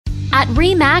At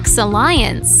REMAX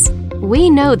Alliance, we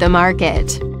know the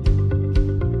market.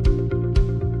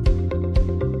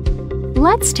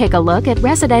 Let's take a look at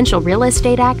residential real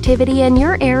estate activity in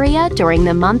your area during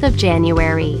the month of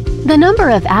January. The number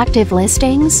of active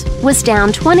listings was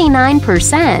down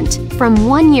 29% from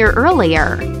 1 year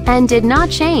earlier and did not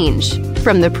change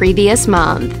from the previous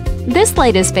month. This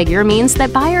latest figure means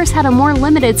that buyers had a more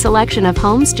limited selection of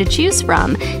homes to choose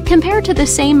from compared to the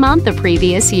same month the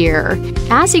previous year.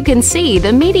 As you can see,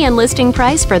 the median listing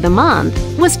price for the month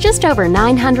was just over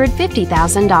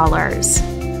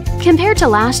 $950,000. Compared to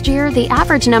last year, the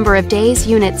average number of days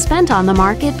units spent on the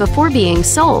market before being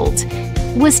sold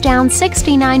was down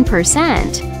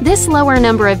 69%. This lower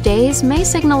number of days may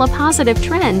signal a positive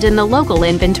trend in the local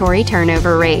inventory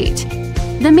turnover rate.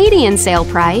 The median sale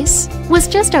price was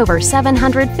just over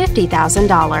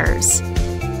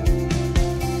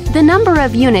 $750,000. The number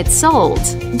of units sold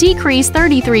decreased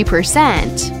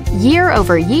 33% year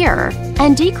over year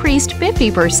and decreased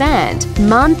 50%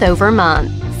 month over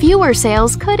month. Fewer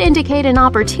sales could indicate an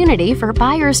opportunity for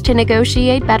buyers to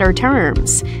negotiate better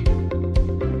terms.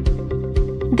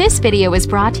 This video is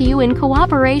brought to you in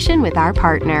cooperation with our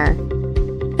partner.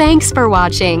 Thanks for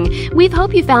watching. We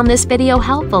hope you found this video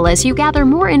helpful as you gather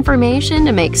more information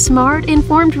to make smart,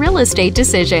 informed real estate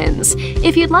decisions.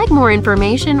 If you'd like more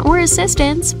information or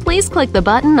assistance, please click the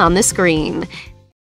button on the screen.